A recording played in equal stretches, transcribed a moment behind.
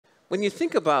when you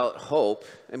think about hope,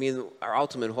 I mean, our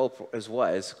ultimate hope is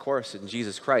what? Is, of course, in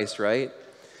Jesus Christ, right?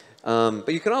 But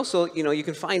you can also, you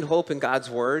can find hope in God's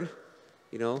Word,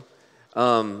 you know,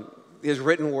 His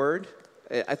written Word.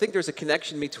 I think there's a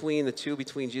connection between the two,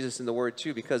 between Jesus and the Word,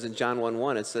 too, because in John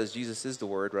 1:1, it says Jesus is the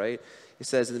Word, right? It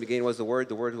says, in the beginning was the Word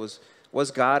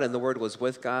was God, and the Word was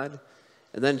with God.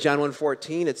 And then John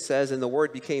 1:14, it says, and the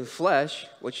Word became flesh,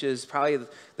 which is probably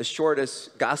the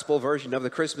shortest gospel version of the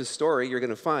Christmas story you're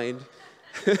going to find.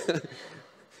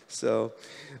 So,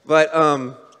 but,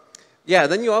 yeah,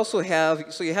 then you also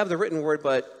have, so you have the written Word,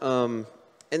 but,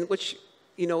 and which,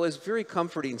 is very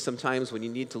comforting sometimes when you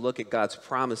need to look at God's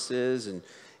promises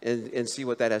and see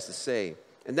what that has to say.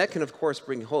 And that can, of course,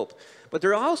 bring hope. But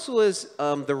there also is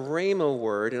the Rhema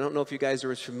word, and I don't know if you guys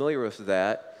are as familiar with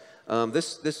that.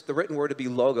 The written word would be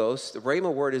logos. The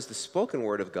Rhema word is the spoken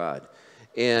word of God.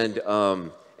 And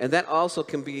that also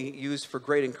can be used for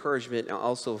great encouragement and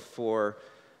also for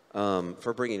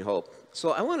bringing hope.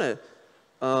 So I want to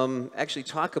actually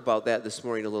talk about that this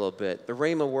morning a little bit. The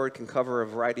Rhema word can cover a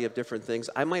variety of different things.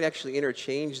 I might actually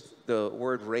interchange the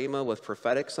word Rhema with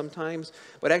prophetic sometimes,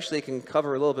 but actually it can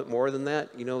cover a little bit more than that.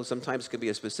 Sometimes it can be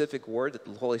a specific word that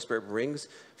the Holy Spirit brings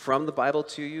from the Bible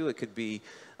to you. It could be,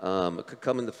 it could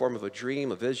come in the form of a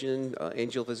dream, a vision,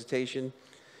 angel visitation.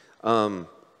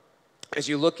 As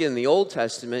you look in the Old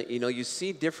Testament, you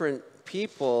see different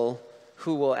people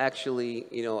who will actually,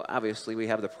 obviously we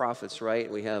have the prophets,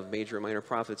 right? We have major and minor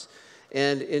prophets.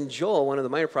 And in Joel, one of the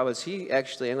minor prophets,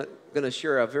 I'm going to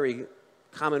share a very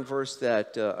common verse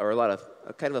that, or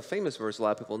kind of a famous verse a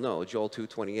lot of people know, Joel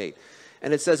 2:28.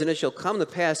 And it says, and it shall come to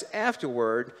pass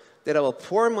afterward that I will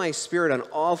pour my spirit on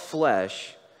all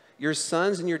flesh. Your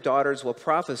sons and your daughters will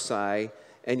prophesy,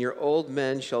 and your old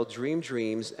men shall dream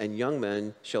dreams, and young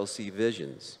men shall see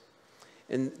visions.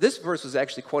 And this verse was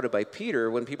actually quoted by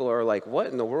Peter when people are like, what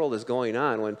in the world is going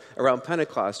on around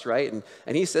Pentecost, right?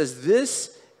 And he says,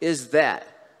 this is that.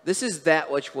 This is that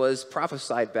which was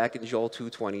prophesied back in Joel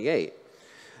 2:28.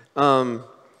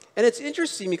 And it's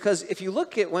interesting because if you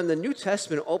look at when the New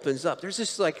Testament opens up, there's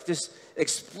this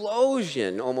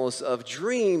explosion almost of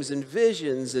dreams and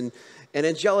visions and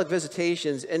angelic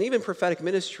visitations and even prophetic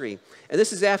ministry. And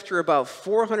this is after about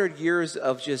 400 years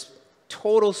of just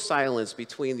total silence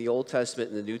between the Old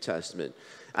Testament and the New Testament.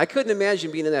 I couldn't imagine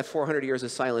being in that 400 years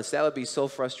of silence. That would be so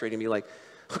frustrating to me. Like,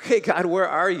 okay, God, where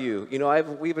are you?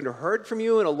 We haven't heard from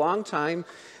you in a long time.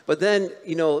 But then,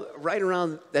 right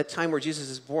around that time where Jesus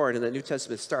is born and the New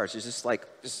Testament starts, there's just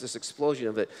this explosion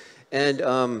of it.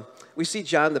 And we see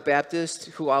John the Baptist,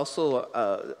 who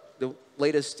also the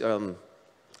latest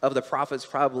of the prophets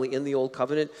probably in the Old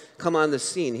Covenant, come on the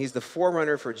scene. He's the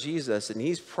forerunner for Jesus, and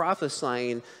he's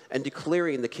prophesying and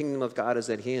declaring the kingdom of God is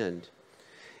at hand.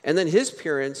 And then his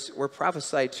parents were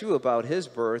prophesied too about his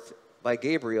birth by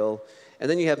Gabriel. And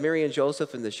then you have Mary and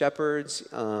Joseph and the shepherds.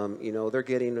 They're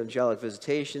getting angelic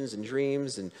visitations and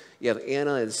dreams. And you have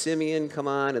Anna and Simeon come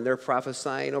on, and they're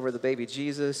prophesying over the baby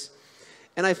Jesus.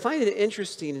 And I find it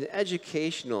interesting and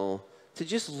educational to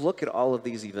just look at all of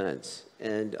these events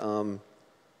and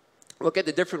look at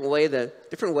the different ways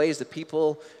that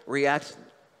people react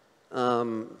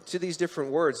to these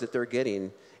different words that they're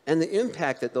getting and the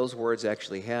impact that those words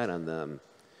actually had on them.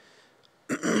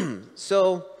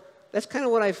 So that's kind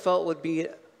of what I felt would be,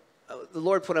 the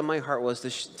Lord put on my heart was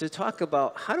to talk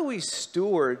about how do we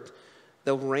steward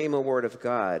the Rhema word of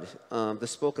God, the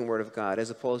spoken word of God, as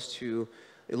opposed to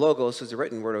the Logos, as the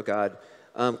written word of God.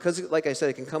 Because, like I said,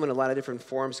 it can come in a lot of different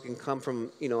forms. It can come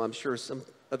from, I'm sure some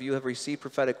of you have received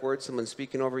prophetic words, someone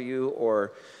speaking over you,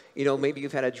 or, maybe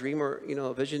you've had a dream or,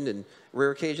 a vision, and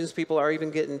rare occasions people are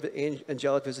even getting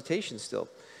angelic visitations still.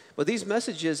 But these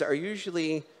messages are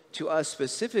usually to us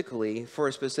specifically for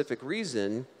a specific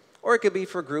reason, or it could be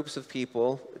for groups of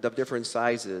people of different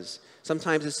sizes.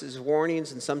 Sometimes this is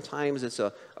warnings, and sometimes it's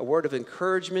a word of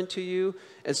encouragement to you,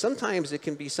 and sometimes it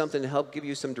can be something to help give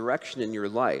you some direction in your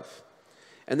life.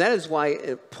 And that is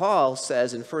why Paul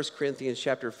says in 1 Corinthians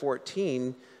chapter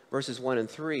 14, verses 1 and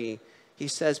 3, he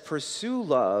says, pursue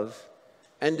love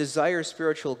and desire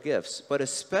spiritual gifts, but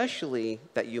especially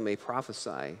that you may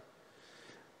prophesy.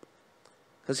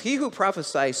 Because he who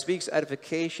prophesies speaks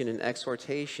edification and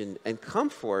exhortation and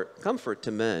comfort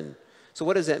to men. So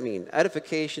what does that mean?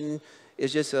 Edification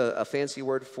is just a fancy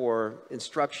word for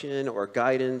instruction or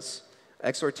guidance.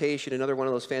 Exhortation, another one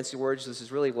of those fancy words. This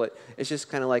is really it's just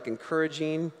kind of like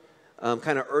encouraging,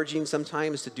 kind of urging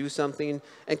sometimes to do something.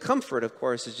 And comfort, of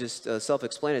course, is just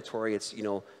self-explanatory. It's,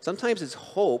 sometimes it's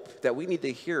hope that we need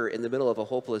to hear in the middle of a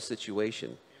hopeless situation.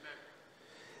 Amen.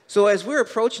 So as we're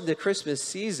approaching the Christmas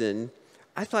season,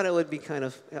 I thought it would be kind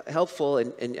of helpful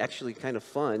and actually kind of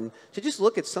fun to just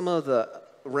look at some of the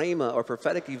rhema or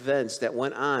prophetic events that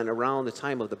went on around the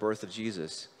time of the birth of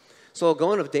Jesus. So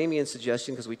going with Damien's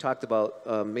suggestion, because we talked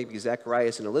about maybe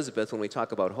Zacharias and Elizabeth when we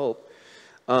talk about hope,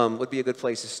 would be a good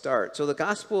place to start. So the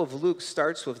Gospel of Luke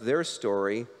starts with their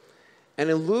story. And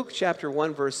in Luke chapter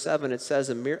 1, verse 7, it says,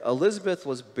 Elizabeth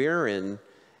was barren,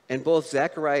 and both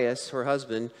Zacharias, her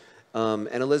husband, and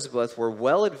Elizabeth were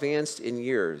well advanced in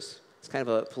years. It's kind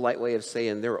of a polite way of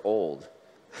saying they're old.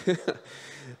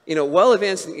 Well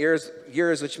advanced in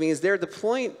years, which means they're at the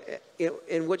point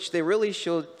in which they really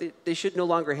showed they should no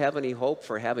longer have any hope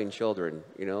for having children.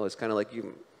 It's kind of like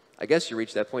I guess you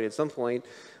reach that point at some point.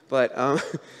 But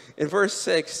in verse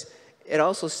 6, it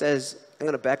also says, I'm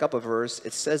going to back up a verse.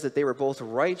 It says that they were both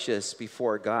righteous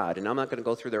before God. And I'm not going to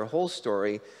go through their whole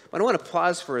story, but I want to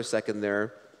pause for a second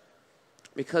there,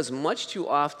 because much too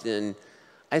often,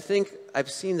 I think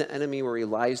I've seen the enemy where he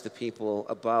lies to people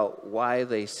about why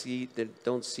they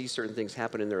don't see certain things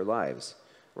happen in their lives,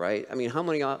 right? I mean,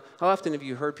 how often have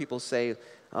you heard people say,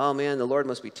 oh man, the Lord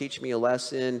must be teaching me a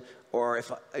lesson, or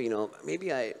if,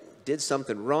 maybe I did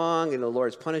something wrong and the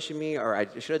Lord's punishing me, or I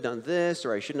should have done this,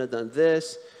 or I shouldn't have done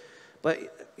this. But,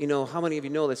 how many of you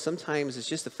know that sometimes it's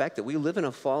just the fact that we live in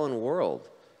a fallen world?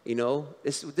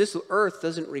 This earth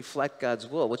doesn't reflect God's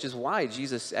will, which is why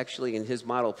Jesus actually in his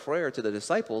model prayer to the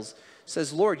disciples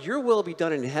says, Lord, your will be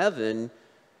done in heaven,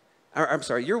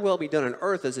 your will be done on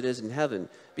earth as it is in heaven.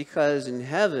 Because in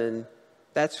heaven,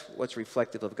 that's what's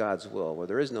reflective of God's will, where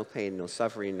there is no pain, no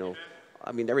suffering,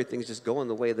 everything's just going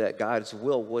the way that God's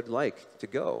will would like to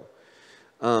go.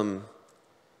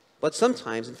 But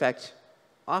sometimes, in fact,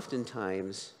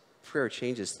 oftentimes, prayer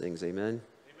changes things, amen? Amen.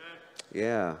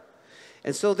 Yeah.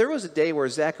 And so there was a day where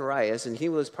Zacharias, and he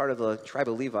was part of the tribe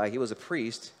of Levi, he was a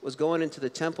priest, was going into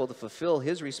the temple to fulfill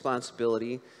his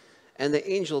responsibility, and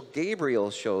the angel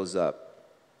Gabriel shows up.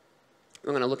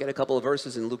 I'm going to look at a couple of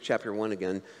verses in Luke chapter 1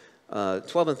 again,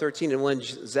 12 and 13. And when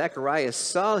Zacharias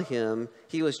saw him,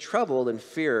 he was troubled, and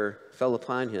fear fell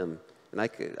upon him. And I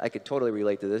could totally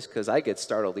relate to this, because I get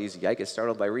startled easy. I get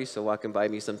startled by Risa walking by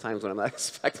me sometimes when I'm not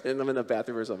expecting it, and I'm in the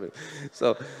bathroom or something.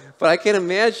 But I can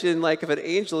imagine, if an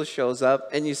angel shows up,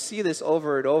 and you see this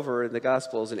over and over in the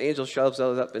Gospels, an angel shows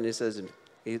up and he says,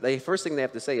 the first thing they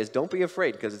have to say is, don't be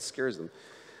afraid, because it scares them.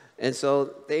 And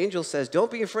so the angel says,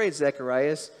 don't be afraid,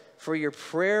 Zacharias, for your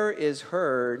prayer is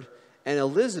heard, and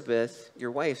Elizabeth,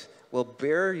 your wife, will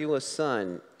bear you a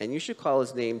son, and you should call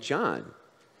his name John.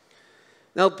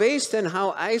 Now, based on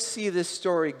how I see this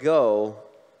story go,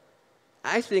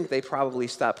 I think they probably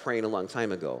stopped praying a long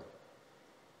time ago.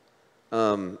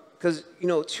 Because,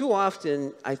 too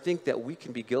often, I think that we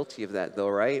can be guilty of that, though,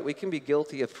 right? We can be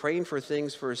guilty of praying for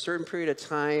things for a certain period of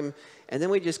time, and then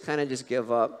we just kind of just give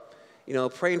up.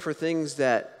 Praying for things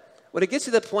that, when it gets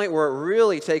to the point where it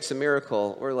really takes a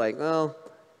miracle, we're like, well,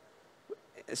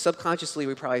 subconsciously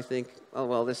we probably think, oh,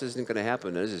 well, this isn't going to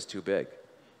happen. This is too big,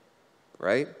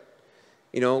 right?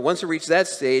 Once we reach that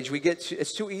stage,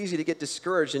 it's too easy to get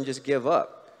discouraged and just give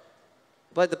up.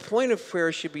 But the point of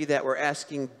prayer should be that we're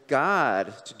asking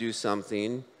God to do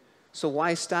something, so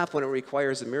why stop when it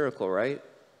requires a miracle, right?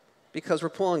 Because we're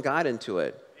pulling God into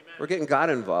it. Amen. We're getting God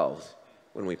involved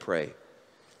when we pray.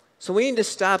 So we need to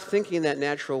stop thinking that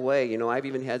natural way. I've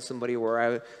even had somebody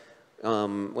where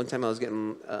one time I was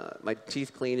getting my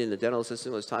teeth cleaned, and the dental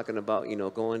assistant was talking about,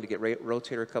 going to get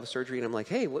rotator cuff surgery, and I'm like,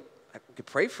 hey, I could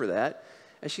pray for that.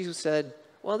 And she said,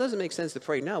 well, it doesn't make sense to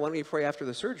pray now. Why don't you pray after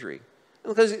the surgery?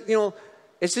 Because,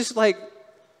 it's just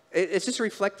it's just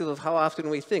reflective of how often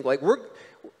we think.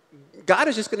 God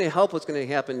is just going to help what's going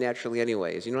to happen naturally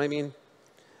anyways. You know what I mean?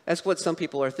 That's what some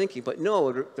people are thinking. But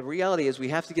no, the reality is we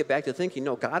have to get back to thinking,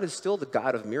 no, God is still the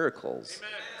God of miracles.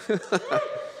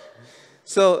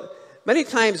 So many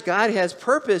times God has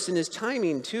purpose in his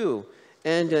timing too.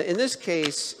 And in this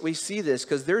case, we see this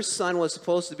because their son was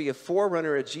supposed to be a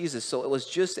forerunner of Jesus, so it was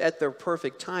just at their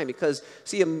perfect time. Because,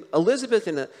 see, Elizabeth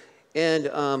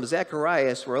and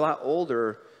Zacharias were a lot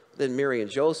older than Mary and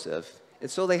Joseph,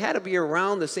 and so they had to be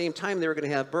around the same time they were going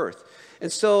to have birth.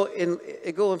 And so,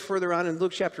 going further on in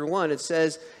Luke chapter 1, it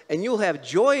says, and you'll have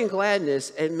joy and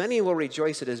gladness, and many will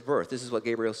rejoice at his birth. This is what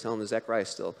Gabriel's telling Zacharias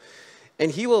still.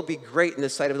 And he will be great in the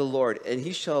sight of the Lord, and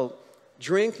he shall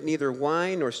drink neither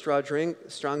wine nor strong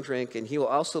drink, and he will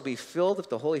also be filled with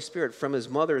the Holy Spirit from his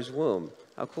mother's womb.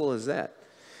 How cool is that?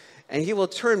 And he will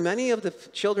turn many of the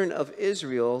children of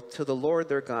Israel to the Lord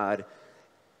their God.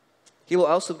 He will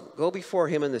also go before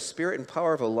him in the spirit and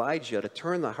power of Elijah to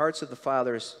turn the hearts of the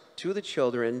fathers to the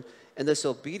children and the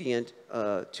disobedient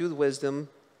to the wisdom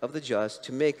of the just,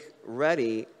 to make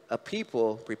ready a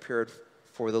people prepared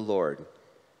for the Lord.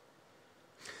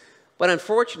 But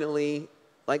unfortunately,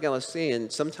 like I was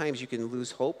saying, sometimes you can lose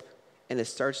hope, and it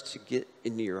starts to get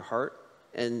into your heart.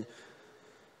 And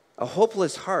a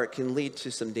hopeless heart can lead to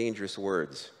some dangerous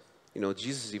words. You know,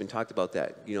 Jesus even talked about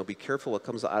that. You know, be careful what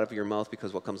comes out of your mouth,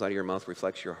 because what comes out of your mouth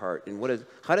reflects your heart. And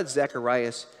how did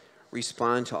Zacharias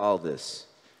respond to all this?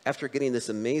 After getting this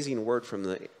amazing word from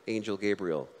the angel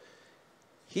Gabriel,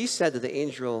 he said to the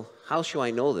angel, "How shall I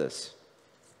know this?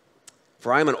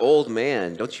 For I'm an old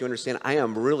man." Don't you understand? I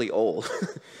am really old.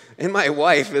 And my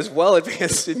wife is well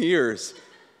advanced in years.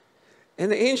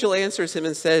 And the angel answers him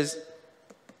and says,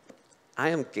 "I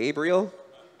am Gabriel."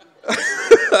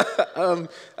 I'm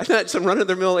not some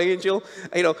run-of-the-mill angel.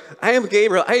 You know, I am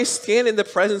Gabriel. I stand in the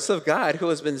presence of God, who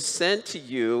has been sent to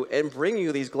you and bring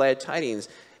you these glad tidings.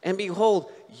 And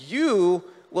behold, you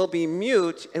will be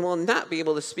mute and will not be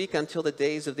able to speak until the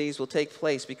days of these will take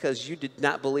place, because you did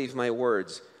not believe my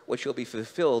words, which will be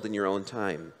fulfilled in your own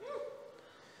time.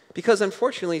 Because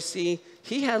unfortunately, see,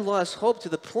 he had lost hope to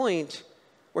the point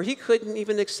where he couldn't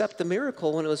even accept the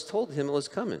miracle when it was told him it was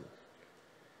coming.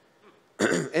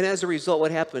 And as a result,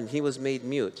 what happened? He was made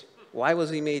mute. Why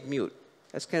was he made mute?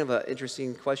 That's kind of an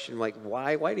interesting question. Like,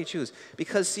 why? Why did he choose?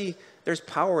 Because, see, there's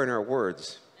power in our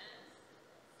words.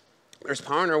 There's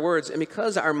power in our words. And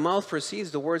because our mouth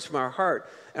precedes the words from our heart,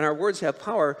 and our words have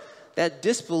power, that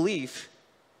disbelief,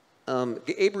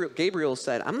 Gabriel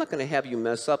said, "I'm not going to have you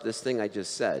mess up this thing I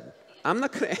just said. I'm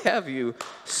not going to have you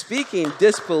speaking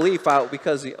disbelief out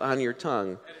because on your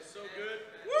tongue."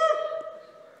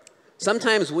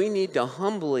 Sometimes we need to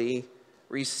humbly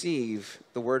receive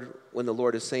the word when the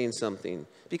Lord is saying something.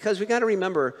 Because we got to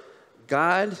remember,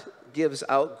 God gives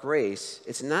out grace.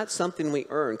 It's not something we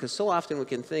earn. Because so often we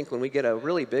can think when we get a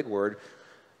really big word,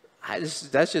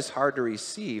 that's just hard to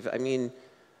receive. I mean,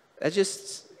 that's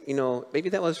just, you know, maybe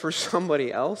that was for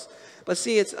somebody else. But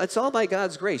see, it's all by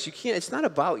God's grace. You can't, it's not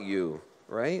about you,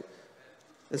 right?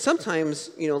 And sometimes,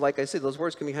 you know, like I said, those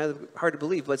words can be hard to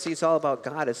believe. But see, it's all about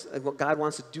God. It's what God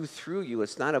wants to do through you.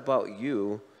 It's not about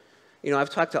you. You know, I've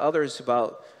talked to others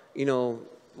about, you know,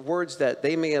 words that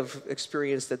they may have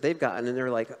experienced that they've gotten. And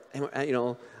they're like, you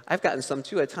know, I've gotten some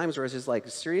too at times where it's just like,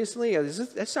 seriously?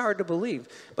 That's hard to believe.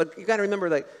 But you got to remember,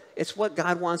 like, it's what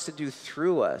God wants to do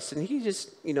through us. And he just,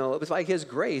 you know, it's by his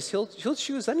grace, he'll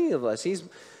choose any of us. He's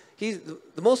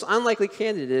the most unlikely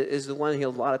candidate is the one he'll a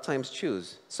lot of times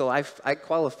choose. So I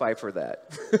qualify for that.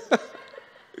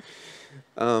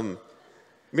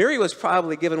 Mary was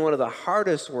probably given one of the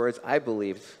hardest words, I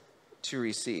believe, to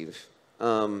receive.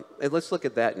 And let's look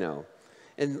at that now.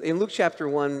 In Luke chapter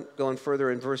 1, going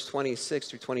further in verse 26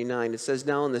 through 29, it says,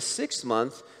 "Now in the 6th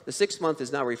month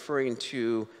is now referring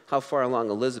to how far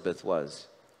along Elizabeth was,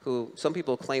 who some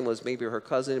people claim was maybe her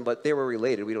cousin, but they were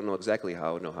related. We don't know exactly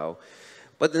how.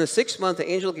 But in the 6th month, the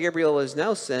angel Gabriel was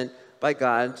now sent by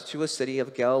God to a city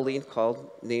of Galilee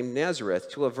named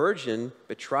Nazareth, to a virgin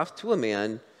betrothed to a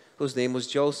man whose name was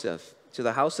Joseph, to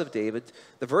the house of David.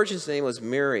 The virgin's name was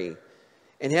Mary.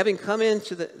 And having come in,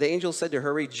 the angel said to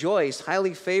her, 'Rejoice,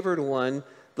 highly favored one,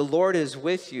 the Lord is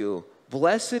with you.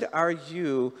 Blessed are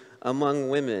you among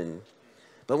women.'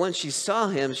 But when she saw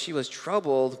him, she was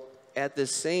troubled at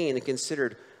this saying and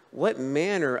considered what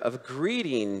manner of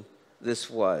greeting this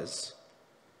was."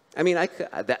 I mean, I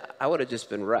would have just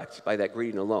been wrecked by that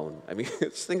greeting alone. I mean,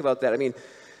 just think about that. I mean,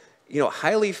 you know,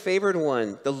 highly favored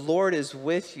one, the Lord is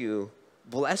with you.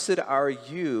 Blessed are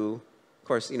you. Of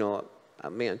course, you know,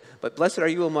 man, but blessed are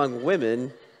you among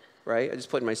women, right? I just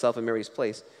put myself in Mary's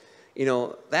place. You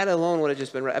know, that alone would have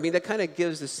just been, I mean, that kind of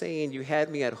gives the saying, "You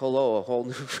had me at hello," a whole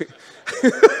new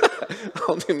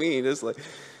meaning. It's like,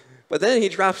 but then he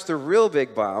drops the real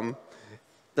big bomb.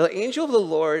 The angel of the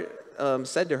Lord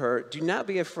said to her, "Do not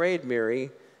be afraid,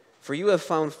 Mary, for you have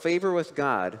found favor with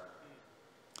God.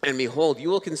 And behold,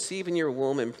 you will conceive in your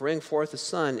womb and bring forth a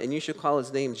son, and you shall call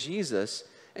his name Jesus,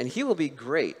 and he will be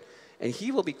great, and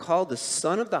he will be called the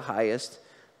Son of the Highest.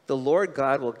 The Lord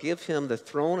God will give him the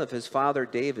throne of his father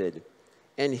David,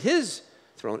 and his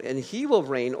throne, and he will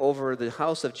reign over the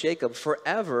house of Jacob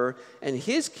forever, and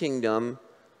his kingdom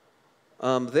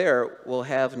there will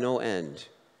have no end."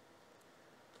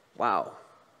 Wow.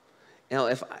 Now,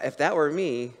 if that were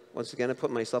me, once again, I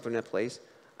put myself in that place,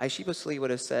 I sheepishly would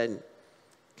have said,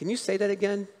 "Can you say that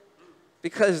again?"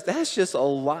 Because that's just a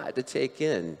lot to take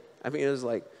in. I mean, it was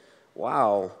like,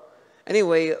 wow.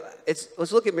 Anyway,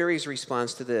 let's look at Mary's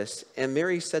response to this. And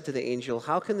Mary said to the angel,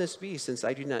 "How can this be, since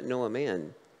I do not know a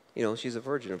man?" You know, she's a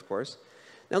virgin, of course.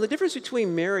 Now, the difference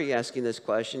between Mary asking this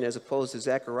question as opposed to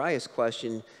Zacharias'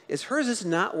 question is hers is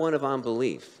not one of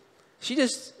unbelief. She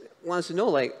just wants to know,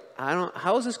 like,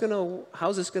 how is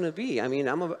this gonna be? I mean,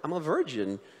 I'm a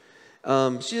virgin.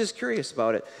 She's just curious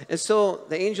about it. And so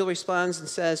the angel responds and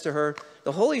says to her,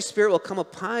 the Holy Spirit will come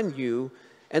upon you,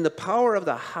 and the power of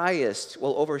the highest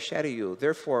will overshadow you.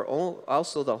 Therefore,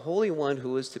 also the Holy One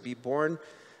who is to be born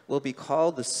will be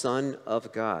called the Son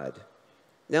of God.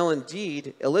 Now,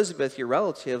 indeed, Elizabeth, your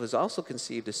relative, has also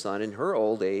conceived a son in her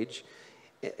old age,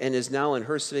 and is now in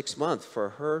her 6th month for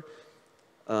her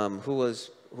who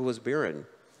was barren.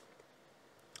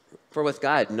 For with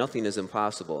God, nothing is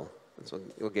impossible. That's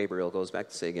what Gabriel goes back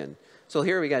to say again. So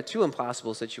here we got 2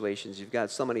 impossible situations. You've got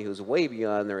somebody who's way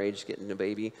beyond their age getting a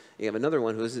baby. You have another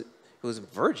one who's a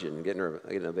virgin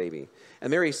getting a baby.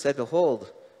 And Mary said,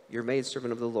 behold, your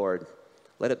maidservant of the Lord,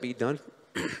 let it be done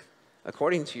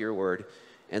according to your word.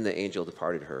 And the angel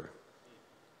departed her.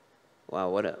 Wow,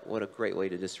 what a great way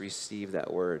to just receive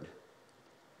that word.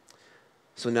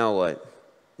 So now what?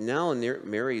 Now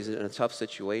Mary's in a tough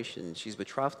situation. She's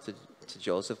betrothed to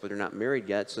Joseph, but they're not married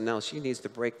yet. So now she needs to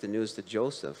break the news to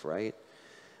Joseph, right?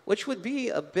 Which would be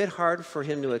a bit hard for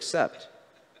him to accept.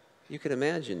 You can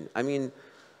imagine. I mean,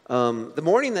 the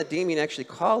morning that Damien actually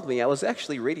called me, I was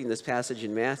actually reading this passage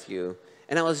in Matthew,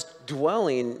 and I was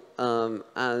dwelling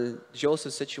on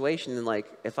Joseph's situation. And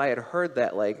like, if I had heard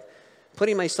that, like,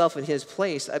 putting myself in his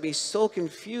place, I'd be so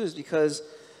confused because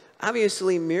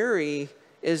obviously Mary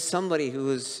is somebody who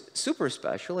is super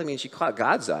special. I mean, she caught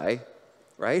God's eye,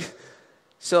 right?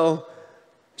 So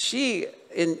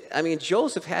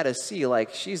Joseph had to see,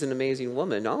 like, she's an amazing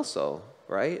woman also,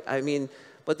 right? I mean,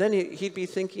 but then he'd be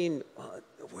thinking,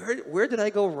 where did I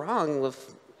go wrong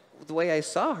with the way I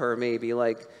saw her, maybe?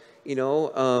 Like, you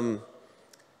know,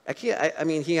 he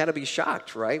had to be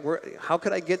shocked, right? How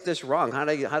could I get this wrong? How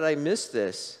did I miss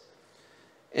this?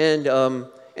 And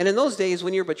in those days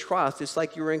when you're betrothed, it's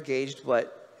like you were engaged,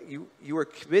 but you were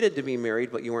committed to be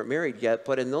married, but you weren't married yet.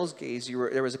 But in those days,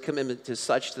 there was a commitment to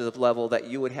the level that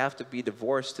you would have to be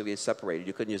divorced to be separated.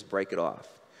 You couldn't just break it off.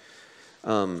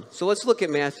 So let's look at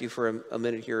Matthew for a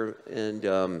minute here, and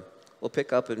we'll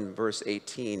pick up in verse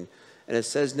 18. And it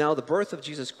says, now the birth of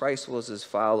Jesus Christ was as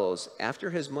follows. After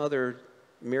his mother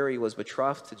Mary was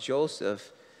betrothed to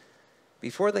Joseph,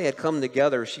 before they had come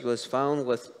together, she was found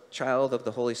with child of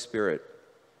the Holy Spirit.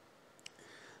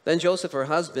 Then Joseph, her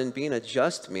husband, being a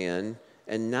just man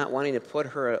and not wanting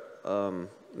to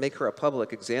make her a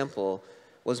public example,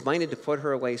 was minded to put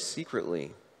her away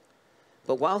secretly.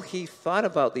 But while he thought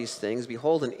about these things,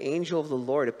 behold, an angel of the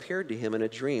Lord appeared to him in a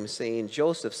dream, saying,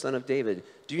 Joseph, son of David,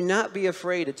 do not be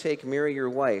afraid to take Mary your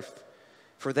wife,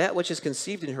 for that which is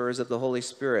conceived in her is of the Holy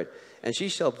Spirit. And she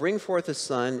shall bring forth a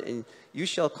son, and you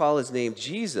shall call his name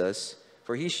Jesus,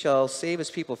 for he shall save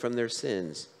his people from their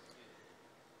sins.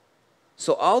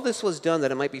 So all this was done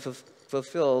that it might be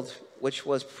fulfilled, which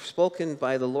was spoken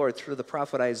by the Lord through the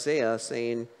prophet Isaiah,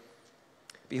 saying,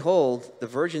 behold, the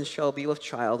virgin shall be with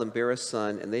child and bear a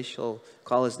son, and they shall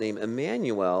call his name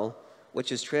Emmanuel,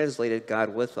 which is translated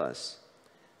God with us.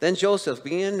 Then Joseph,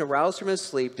 being aroused from his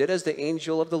sleep, did as the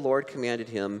angel of the Lord commanded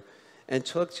him, and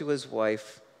took to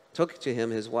him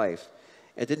his wife,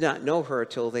 and did not know her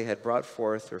till they had brought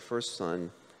forth their first son,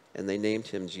 and they named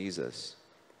him Jesus.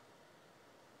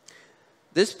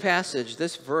 This passage,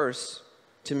 this verse,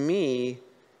 to me,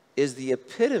 is the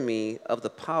epitome of the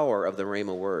power of the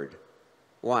Rhema word.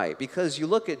 Why? Because you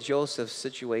look at Joseph's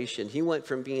situation. He went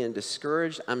from being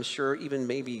discouraged, I'm sure even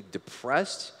maybe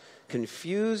depressed,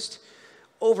 confused,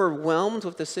 overwhelmed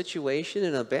with the situation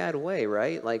in a bad way,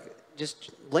 right? Like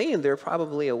just laying there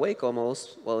probably awake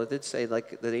almost. Well, it did say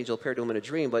like the angel appeared to him in a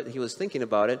dream, but he was thinking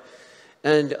about it.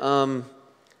 And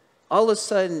all of a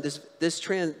sudden,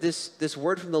 this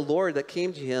word from the Lord that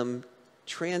came to him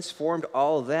transformed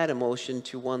all of that emotion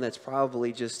to one that's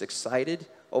probably just excited,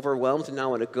 overwhelmed, and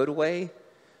now in a good way,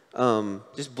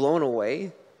 just blown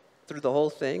away through the whole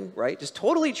thing, right? Just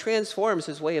totally transforms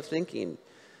his way of thinking.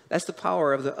 That's the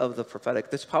power of the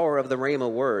prophetic, this power of the Rhema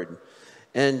word.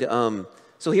 And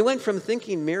so he went from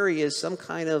thinking Mary is some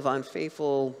kind of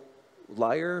unfaithful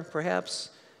liar, perhaps,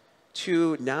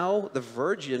 to now the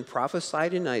virgin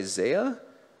prophesied in Isaiah,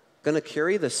 going to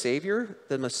carry the Savior,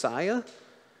 the Messiah.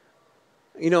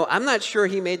 You know, I'm not sure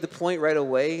he made the point right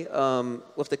away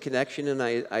with the connection in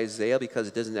Isaiah, because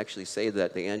it doesn't actually say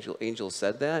that the angel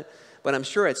said that. But I'm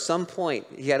sure at some point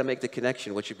he had to make the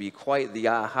connection, which would be quite the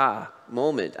aha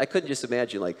moment. I couldn't just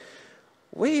imagine, like,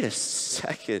 wait a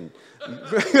second.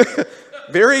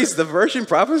 Mary's the virgin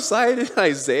prophesied in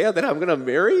Isaiah that I'm going to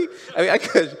marry? I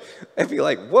mean, I'd be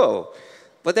like, whoa.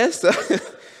 But that's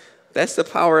the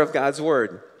power of God's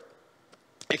word.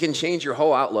 It can change your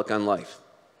whole outlook on life.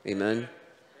 Amen?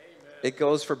 It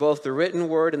goes for both the written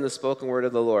word and the spoken word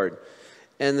of the Lord.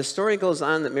 And the story goes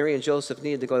on that Mary and Joseph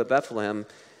needed to go to Bethlehem.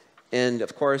 And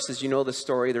of course, as you know the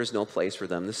story, there's no place for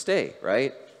them to stay,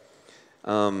 right?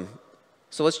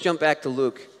 So let's jump back to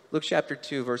Luke. Luke chapter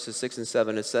 2, verses 6 and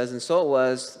 7. It says, "And so it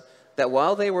was that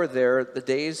while they were there, the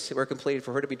days were completed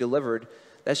for her to be delivered,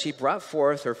 that she brought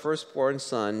forth her firstborn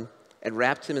son and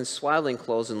wrapped him in swaddling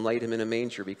clothes and laid him in a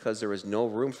manger because there was no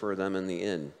room for them in the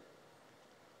inn."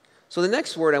 So the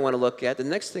next word I want to look at, the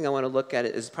next thing I want to look at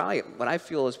is probably what I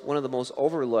feel is one of the most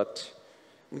overlooked,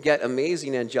 yet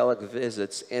amazing angelic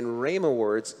visits and rhema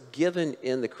words given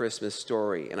in the Christmas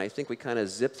story. And I think we kind of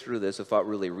zip through this without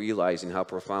really realizing how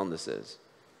profound this is.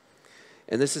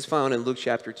 And this is found in Luke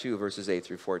chapter 2, verses 8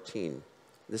 through 14.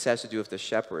 This has to do with the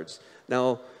shepherds.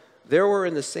 Now, there were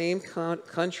in the same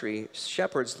country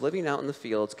shepherds living out in the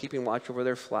fields, keeping watch over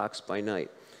their flocks by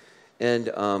night. And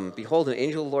behold, an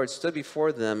angel of the Lord stood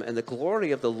before them, and the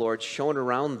glory of the Lord shone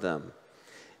around them.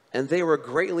 And they were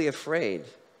greatly afraid.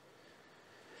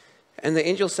 And the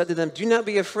angel said to them, "Do not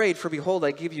be afraid, for behold,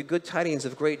 I give you good tidings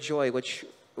of great joy, which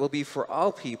will be for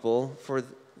all people. For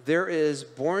there is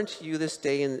born to you this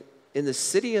day in the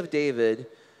city of David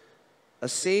a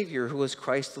Savior who is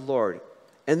Christ the Lord.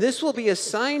 And this will be a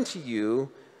sign to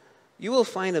you. You will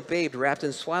find a babe wrapped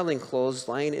in swaddling clothes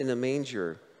lying in a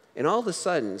manger." And all of a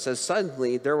sudden, it says,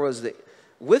 suddenly there was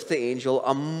with the angel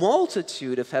a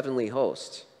multitude of heavenly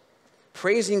hosts,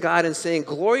 praising God and saying,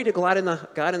 "Glory to God in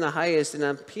the highest, and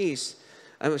on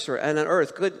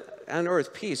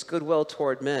earth peace, goodwill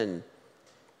toward men."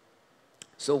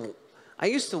 So I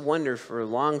used to wonder for a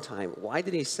long time, why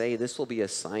did he say this will be a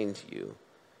sign to you?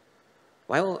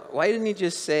 Why didn't he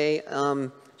just say,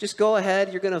 just go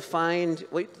ahead, you're going to find,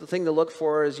 the thing to look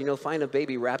for is, find a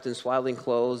baby wrapped in swaddling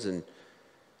clothes.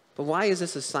 But why is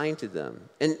this a sign to them?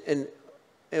 And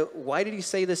why did he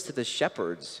say this to the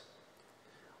shepherds?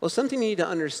 Well, something you need to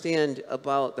understand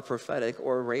about the prophetic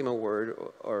or rhema word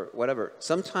or whatever.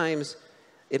 Sometimes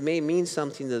it may mean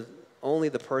something to only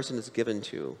the person it's given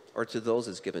to or to those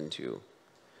it's given to.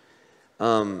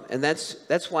 And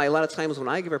that's why a lot of times when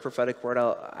I give a prophetic word,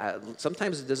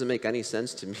 sometimes it doesn't make any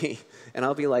sense to me. And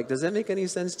I'll be like, "Does that make any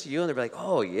sense to you?" And they'll be like,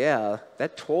 "Oh, yeah,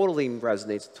 that totally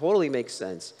resonates, totally makes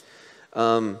sense."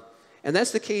 And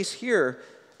that's the case here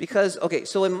because,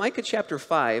 so in Micah chapter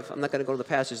 5, I'm not going to go to the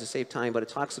passage to save time, but it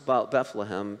talks about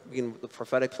Bethlehem, being the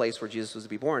prophetic place where Jesus was to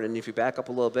be born. And if you back up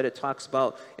a little bit, it talks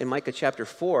about, in Micah chapter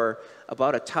 4,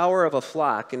 about a tower of a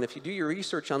flock. And if you do your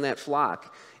research on that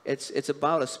flock, it's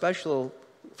about a special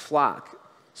flock.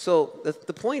 So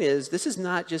the point is, this is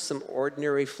not just some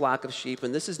ordinary flock of sheep,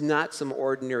 and this is not some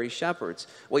ordinary shepherds.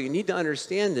 What you need to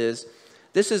understand is,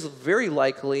 this is very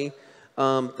likely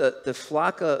the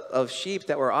flock of sheep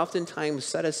that were oftentimes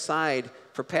set aside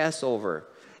for Passover.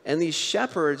 And these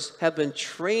shepherds have been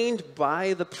trained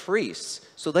by the priests,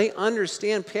 so they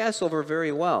understand Passover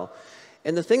very well.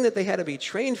 And the thing that they had to be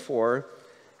trained for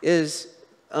is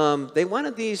they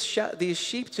wanted these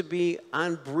sheep to be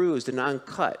unbruised and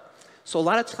uncut. So a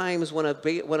lot of times when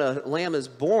a lamb is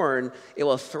born, it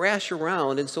will thrash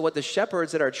around. And so what the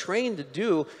shepherds that are trained to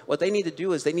do, what they need to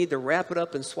do is they need to wrap it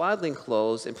up in swaddling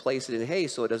clothes and place it in hay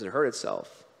so it doesn't hurt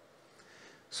itself.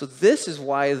 So this is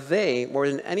why they, more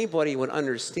than anybody, would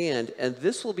understand, and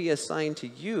this will be a sign to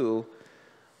you,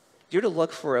 you're to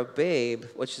look for a babe,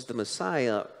 which is the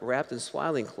Messiah, wrapped in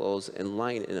swaddling clothes and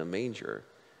lying in a manger.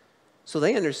 So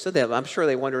they understood that. I'm sure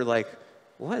they wondered, like,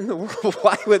 what in the world?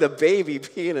 Why would a baby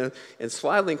be in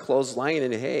swaddling clothes lying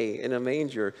in hay in a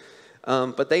manger?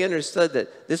 But they understood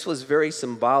that this was very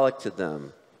symbolic to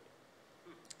them.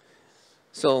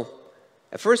 So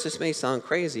at first this may sound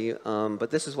crazy,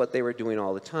 but this is what they were doing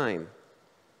all the time.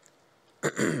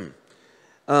 And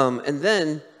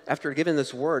then after giving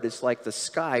this word, it's like the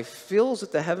sky fills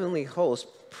with the heavenly host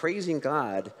praising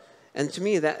God. And to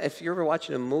me, that if you're ever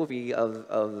watching a movie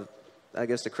of I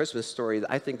guess the Christmas story,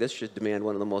 I think this should demand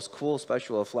one of the most cool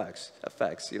special effects.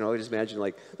 Just imagine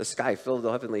like the sky filled with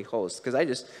the heavenly host.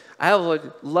 Because I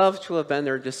would love to have been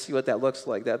there just to see what that looks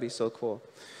like. That'd be so cool.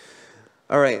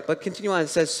 All right, but continue on. It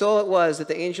says, "So it was that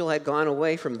the angel had gone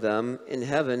away from them in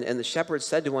heaven, and the shepherds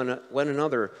said to one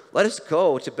another, 'Let us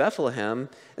go to Bethlehem.'"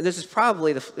 And this is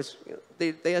probably,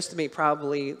 they estimate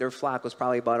probably their flock was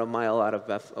probably about a mile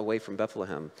away from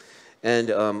Bethlehem. And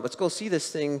let's go see this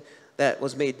thing that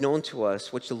was made known to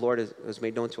us, which the Lord has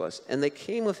made known to us. And they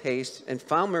came with haste and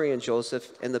found Mary and Joseph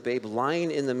and the babe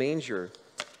lying in the manger.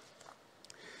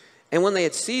 And when they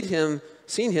had seen him,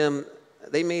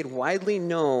 they made widely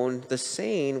known the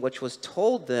saying which was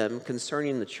told them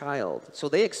concerning the child. So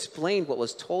they explained what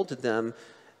was told to them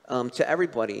to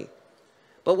everybody.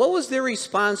 But what was their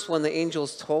response when the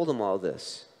angels told them all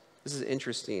this? This is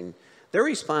interesting. Their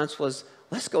response was,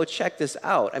 let's go check this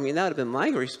out. I mean, that would have been my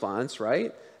response,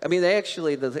 right? I mean, they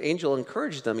actually, the angel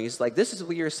encouraged them. He's like, this is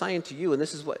what you're assigned to you, and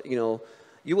this is what,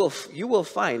 you will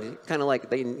find, kind of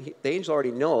like the angel already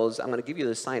knows, I'm going to give you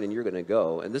this sign and you're going to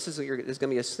go. And this is going to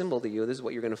be a symbol to you. This is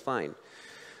what you're going to find.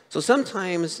 So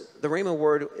sometimes the Rhema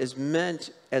word is meant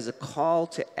as a call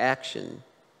to action.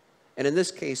 And in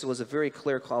this case, it was a very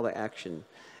clear call to action.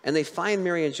 And they find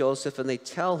Mary and Joseph and they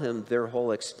tell him their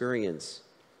whole experience.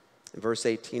 In verse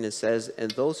 18 it says,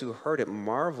 and those who heard it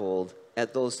marveled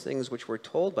at those things which were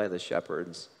told by the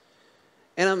shepherds.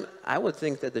 And I would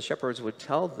think that the shepherds would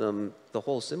tell them the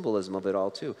whole symbolism of it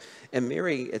all too. And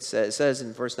Mary, it says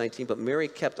in verse 19, but Mary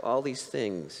kept all these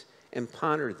things and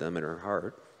pondered them in her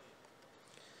heart.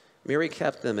 Mary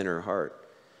kept them in her heart.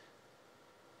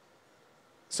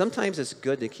 Sometimes it's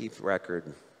good to keep record.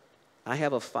 I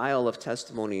have a file of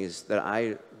testimonies that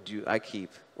I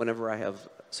keep whenever I have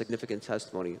significant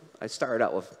testimony. I start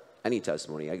out with any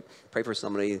testimony. I pray for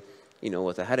somebody,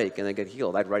 with a headache and they get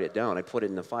healed. I'd write it down. I'd put it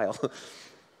in the file.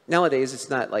 Nowadays,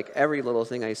 it's not like every little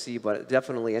thing I see, but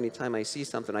definitely anytime I see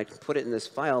something, I can put it in this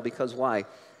file because why?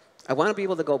 I want to be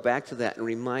able to go back to that and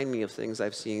remind me of things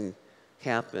I've seen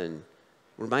happen.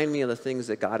 Remind me of the things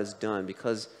that God has done,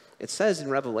 because it says in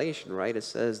Revelation, right? It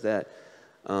says that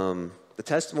the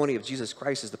testimony of Jesus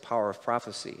Christ is the power of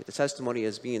prophecy. The testimony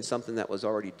is being something that was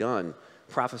already done.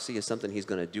 Prophecy is something he's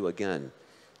going to do again.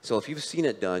 So if you've seen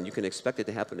it done, you can expect it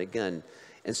to happen again.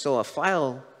 And so a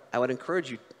file, I would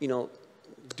encourage you,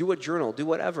 do a journal, do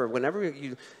whatever. Whenever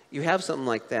you have something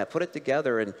like that, put it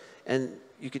together and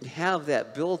you can have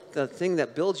that the thing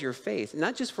that builds your faith.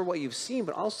 Not just for what you've seen,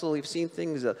 but also you've seen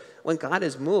things that when God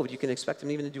has moved, you can expect him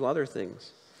even to do other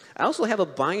things. I also have a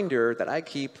binder that I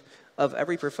keep of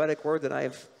every prophetic word that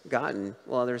I've gotten.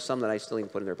 Well, there's some that I still even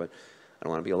put in there, but I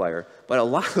don't want to be a liar. But a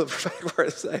lot of prophetic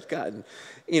words that I've gotten,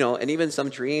 and even some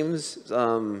dreams,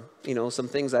 some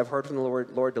things I've heard from the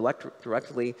Lord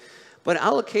directly. But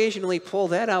I'll occasionally pull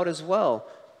that out as well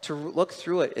to look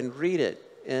through it and read it.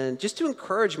 And just to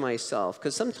encourage myself,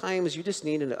 because sometimes you just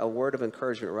need a word of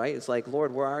encouragement, right? It's like,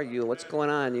 Lord, where are you? What's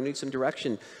going on? You need some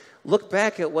direction. Look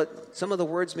back at what some of the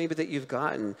words maybe that you've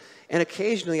gotten, and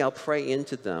occasionally I'll pray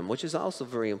into them, which is also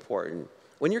very important.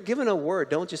 When you're given a word,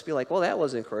 don't just be like, well, that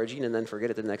was encouraging, and then forget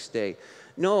it the next day.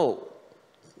 No,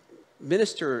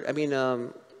 use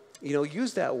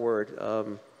that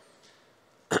word.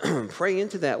 Pray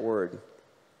into that word.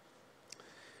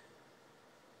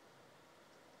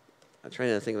 I'm trying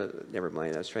to think of, never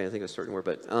mind, I was trying to think of a certain word,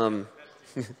 but,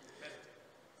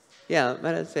 yeah,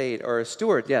 meditate, or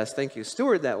steward, yes, thank you,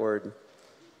 steward that word.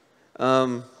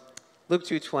 Luke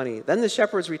 2:20, then the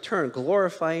shepherds returned,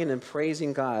 glorifying and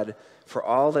praising God for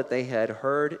all that they had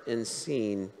heard and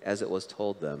seen as it was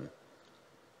told them.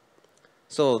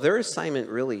 So their assignment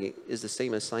really is the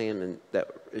same assignment that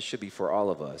it should be for all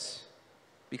of us.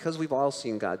 Because we've all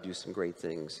seen God do some great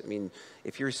things. I mean,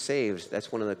 if you're saved,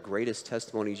 that's one of the greatest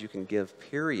testimonies you can give,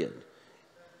 period,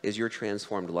 is your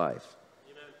transformed life.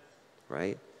 Amen.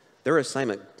 Right? Their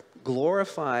assignment,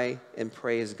 glorify and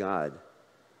praise God.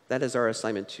 That is our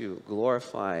assignment too,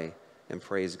 glorify and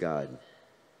praise God.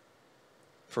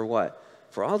 For what?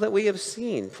 For all that we have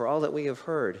seen, for all that we have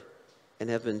heard and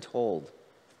have been told.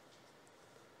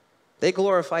 They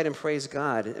glorified and praised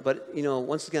God, but,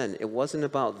 once again, it wasn't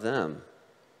about them.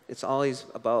 It's always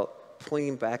about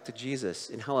pointing back to Jesus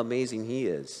and how amazing he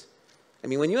is. I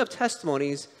mean, when you have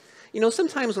testimonies,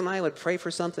 sometimes when I would pray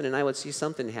for something and I would see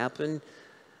something happen,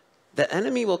 the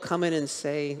enemy will come in and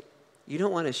say, you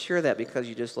don't want to share that because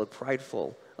you just look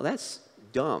prideful. Well, that's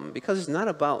dumb, because it's not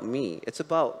about me. It's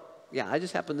about, I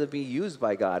just happen to be used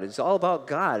by God. It's all about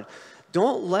God.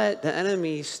 Don't let the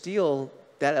enemy steal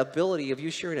that ability of you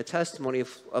sharing a testimony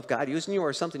of God using you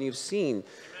or something you've seen.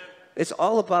 It's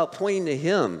all about pointing to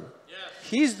him. Yes.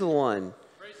 He's the one.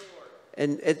 Praise the Lord.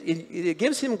 And it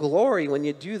gives him glory when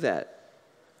you do that.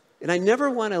 And I never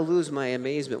want to lose my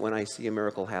amazement when I see a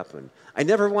miracle happen. I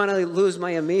never want to lose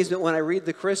my amazement when I read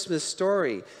the Christmas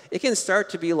story. It can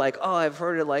start to be like, oh, I've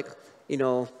heard it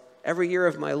every year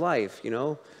of my life,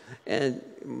 and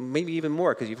maybe even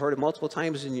more because you've heard it multiple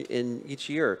times in each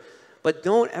year. But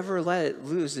don't ever let it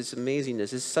lose its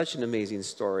amazingness. It's such an amazing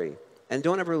story. And I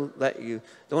don't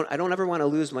ever want to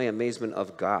lose my amazement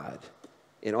of God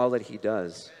in all that he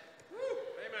does.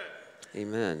 Amen.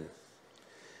 Amen.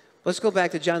 Let's go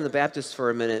back to John the Baptist for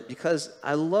a minute, because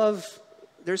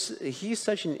he's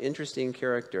such an interesting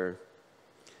character.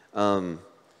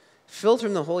 Filled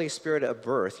from the Holy Spirit at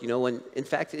birth. In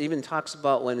fact, it even talks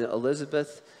about when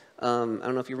Elizabeth, I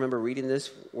don't know if you remember reading this,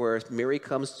 where Mary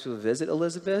comes to visit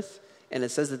Elizabeth, and it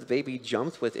says that the baby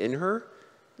jumped within her.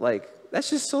 Like, that's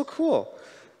just so cool,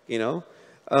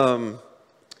 But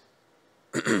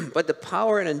the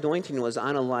power and anointing was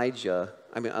on Elijah.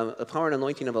 The power and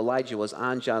anointing of Elijah was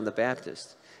on John the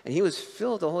Baptist. And he was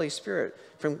filled with the Holy Spirit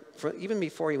from even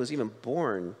before he was even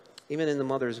born, even in the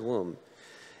mother's womb.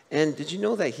 And did you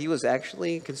know that he was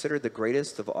actually considered the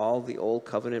greatest of all the Old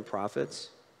Covenant prophets?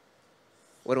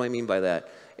 What do I mean by that?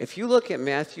 If you look at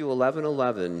Matthew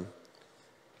 11:11,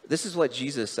 this is what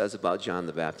Jesus says about John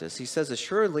the Baptist. He says,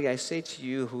 "Assuredly I say to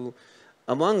you, who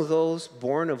among those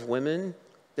born of women,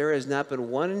 there has not been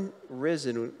one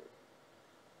risen,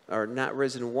 or not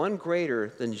risen one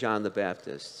greater than John the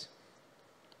Baptist."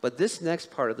 But this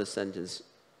next part of the sentence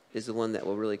is the one that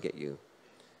will really get you.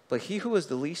 "But he who is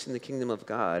the least in the kingdom of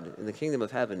God, in the kingdom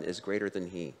of heaven, is greater than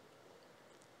he."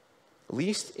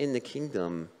 Least in the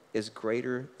kingdom is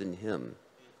greater than him.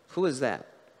 Who is that?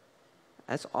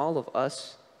 That's all of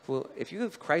us. Who, if you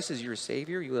have Christ as your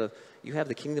Savior, you have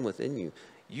the kingdom within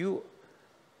you.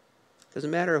 Doesn't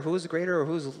matter who's greater or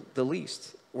who's the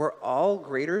least. We're all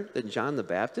greater than John the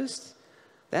Baptist?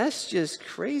 That's just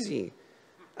crazy.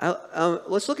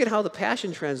 Let's look at how the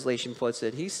Passion Translation puts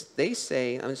it. They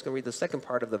say, I'm just going to read the second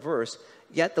part of the verse,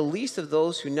 "Yet the least of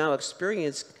those who now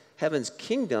experience heaven's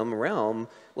kingdom realm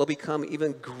will become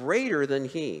even greater than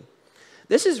he."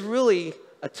 This is really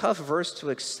a tough verse to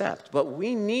accept, but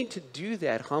we need to do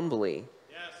that humbly.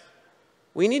 Yes.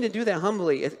 We need to do that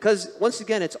humbly because, once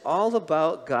again, it's all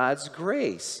about God's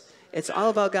grace. It's all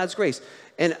about God's grace.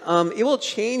 And it will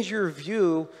change your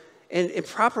view and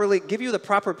properly give you the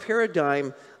proper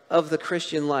paradigm of the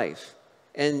Christian life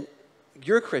and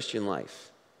your Christian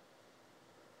life.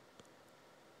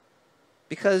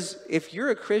 Because if you're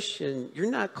a Christian, you're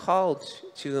not called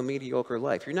to a mediocre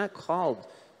life. You're not called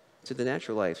to the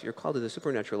natural life. You're called to the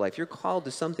supernatural life. You're called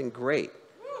to something great.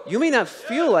 You may not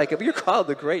feel like it, but you're called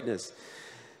to greatness.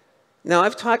 Now,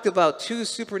 I've talked about two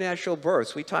supernatural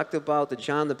births. We talked about the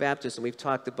John the Baptist, and we've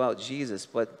talked about Jesus.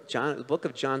 But the book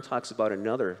of John talks about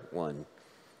another one,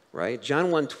 right? John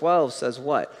 1:12 says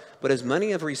what? "But as many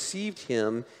have received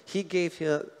him, he gave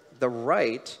him the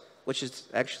right," which is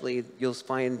actually, you'll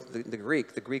find the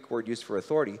Greek word used for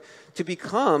authority, "to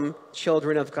become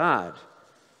children of God,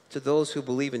 to those who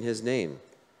believe in his name."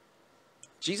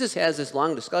 Jesus has this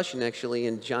long discussion, actually,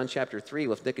 in John chapter 3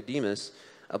 with Nicodemus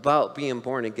about being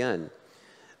born again.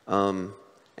 And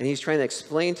he's trying to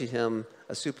explain to him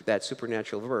that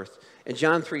supernatural birth. In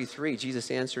John 3:3, Jesus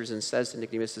answers and says to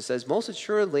Nicodemus, it says, "Most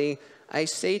assuredly, I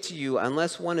say to you,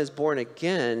 unless one is born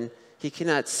again, he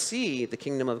cannot see the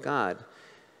kingdom of God."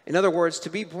 In other words, to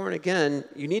be born again,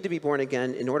 you need to be born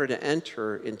again in order to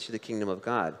enter into the kingdom of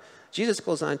God. Jesus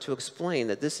goes on to explain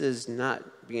that this is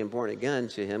not being born again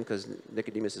to him, because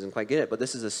Nicodemus doesn't quite get it, but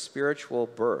this is a spiritual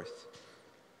birth.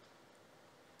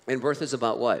 And birth is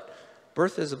about what?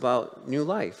 Birth is about new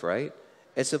life, right?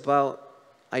 It's about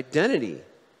identity.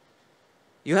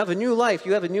 You have a new life.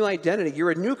 You have a new identity.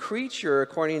 You're a new creature,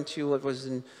 according to what was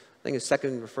in, I think it's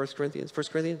 2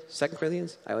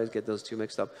 Corinthians? I always get those two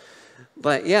mixed up.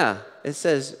 But yeah, it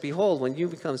says, "Behold, when you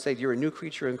become saved, you're a new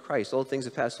creature in Christ. Old things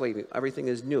have passed away. Everything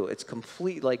is new." It's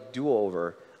complete, like,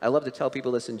 do-over. I love to tell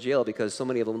people this in jail because so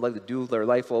many of them like to do their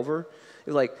life over.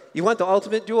 They're like, "You want the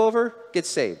ultimate do-over? Get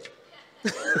saved."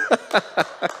 Yes,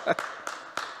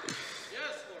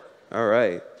 Lord. All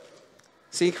right.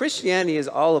 See, Christianity is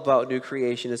all about new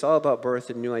creation. It's all about birth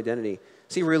and new identity.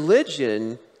 See,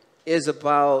 religion is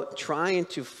about trying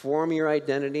to form your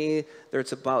identity.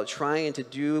 It's about trying to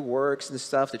do works and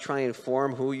stuff to try and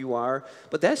form who you are.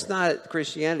 But that's not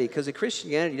Christianity, because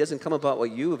Christianity doesn't come about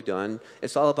what you have done.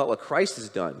 It's all about what Christ has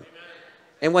done. Amen.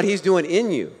 And what he's doing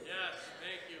in you. Yes,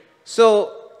 thank you.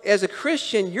 So as a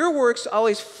Christian, your works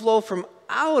always flow from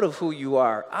out of who you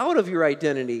are, out of your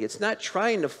identity. It's not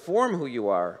trying to form who you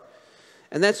are.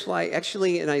 And that's why,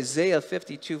 actually, in Isaiah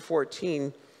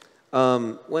 52:14,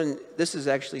 when this is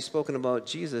actually spoken about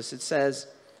Jesus, it says,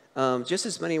 "Just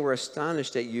as many were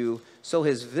astonished at you, so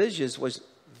his visage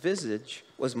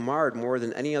was marred more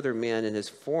than any other man, and his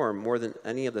form more than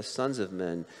any of the sons of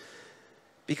men."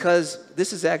 Because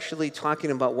this is actually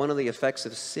talking about one of the effects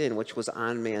of sin, which was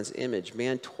on man's image.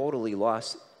 Man totally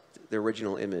lost the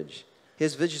original image.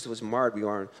 His visage was marred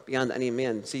beyond any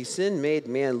man. See, sin made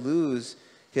man lose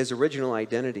his original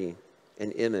identity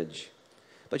and image.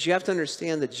 But you have to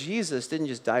understand that Jesus didn't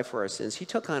just die for our sins. He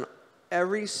took on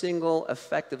every single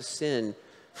effect of sin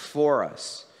for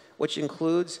us, which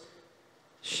includes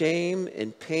shame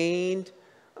and pain,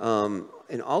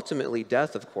 and ultimately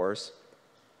death, of course.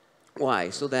 Why?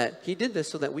 So that he did this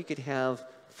so that we could have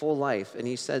full life. And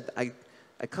he said, I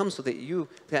come so that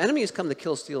the enemy has come to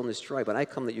kill, steal, and destroy, but I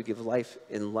come that you give life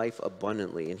and life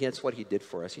abundantly. And that's what he did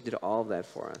for us. He did all of that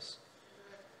for us.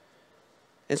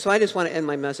 And so I just want to end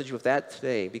my message with that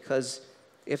today, because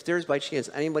if there's by chance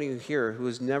anybody here who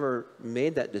has never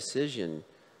made that decision,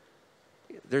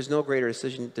 there's no greater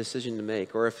decision to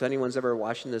make. Or if anyone's ever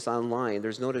watching this online,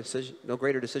 there's no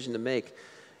greater decision to make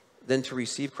than to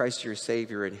receive Christ as your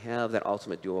Savior and have that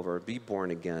ultimate do-over, be born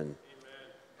again. Amen.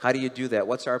 How do you do that?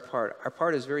 What's our part? Our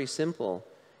part is very simple,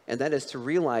 and that is to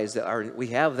realize that we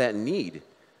have that need,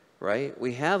 right?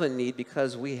 We have a need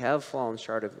because we have fallen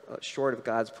short of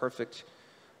God's perfect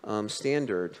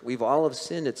standard. We've all have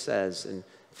sinned, it says, and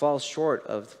fall short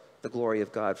of the glory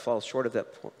of God, fall short of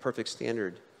that perfect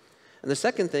standard. And the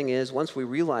second thing is, once we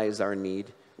realize our need,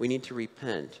 we need to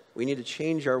repent. We need to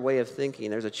change our way of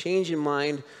thinking. There's a change in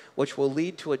mind which will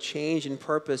lead to a change in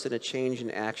purpose and a change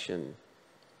in action.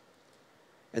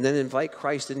 And then invite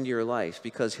Christ into your life,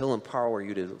 because he'll empower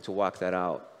you to walk that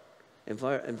out.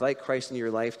 Invite Christ into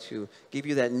your life to give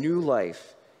you that new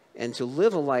life and to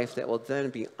live a life that will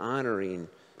then be honoring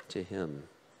to him.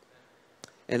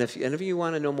 And if any of you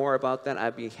want to know more about that,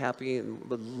 I'd be happy and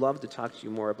would love to talk to you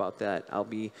more about that. I'll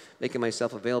be making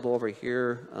myself available over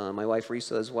here. My wife,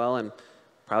 Risa, as well, and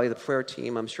probably the prayer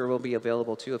team, I'm sure will be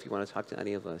available too if you want to talk to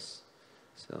any of us.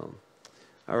 So,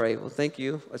 all right, well, thank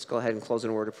you. Let's go ahead and close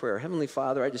in a word of prayer. Heavenly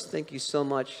Father, I just thank you so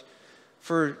much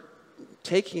for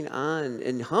taking on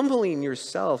and humbling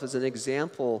yourself as an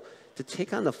example to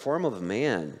take on the form of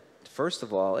man, first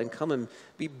of all, and come and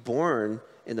be born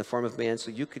in the form of man so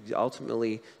you could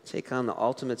ultimately take on the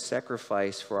ultimate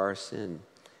sacrifice for our sin.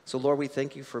 So, Lord, we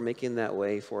thank you for making that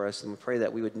way for us, and we pray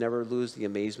that we would never lose the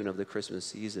amazement of the Christmas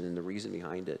season and the reason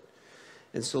behind it.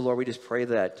 And so, Lord, we just pray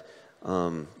that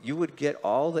you would get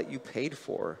all that you paid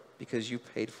for, because you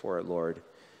paid for it, Lord.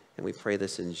 And we pray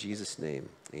this in Jesus' name.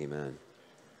 Amen.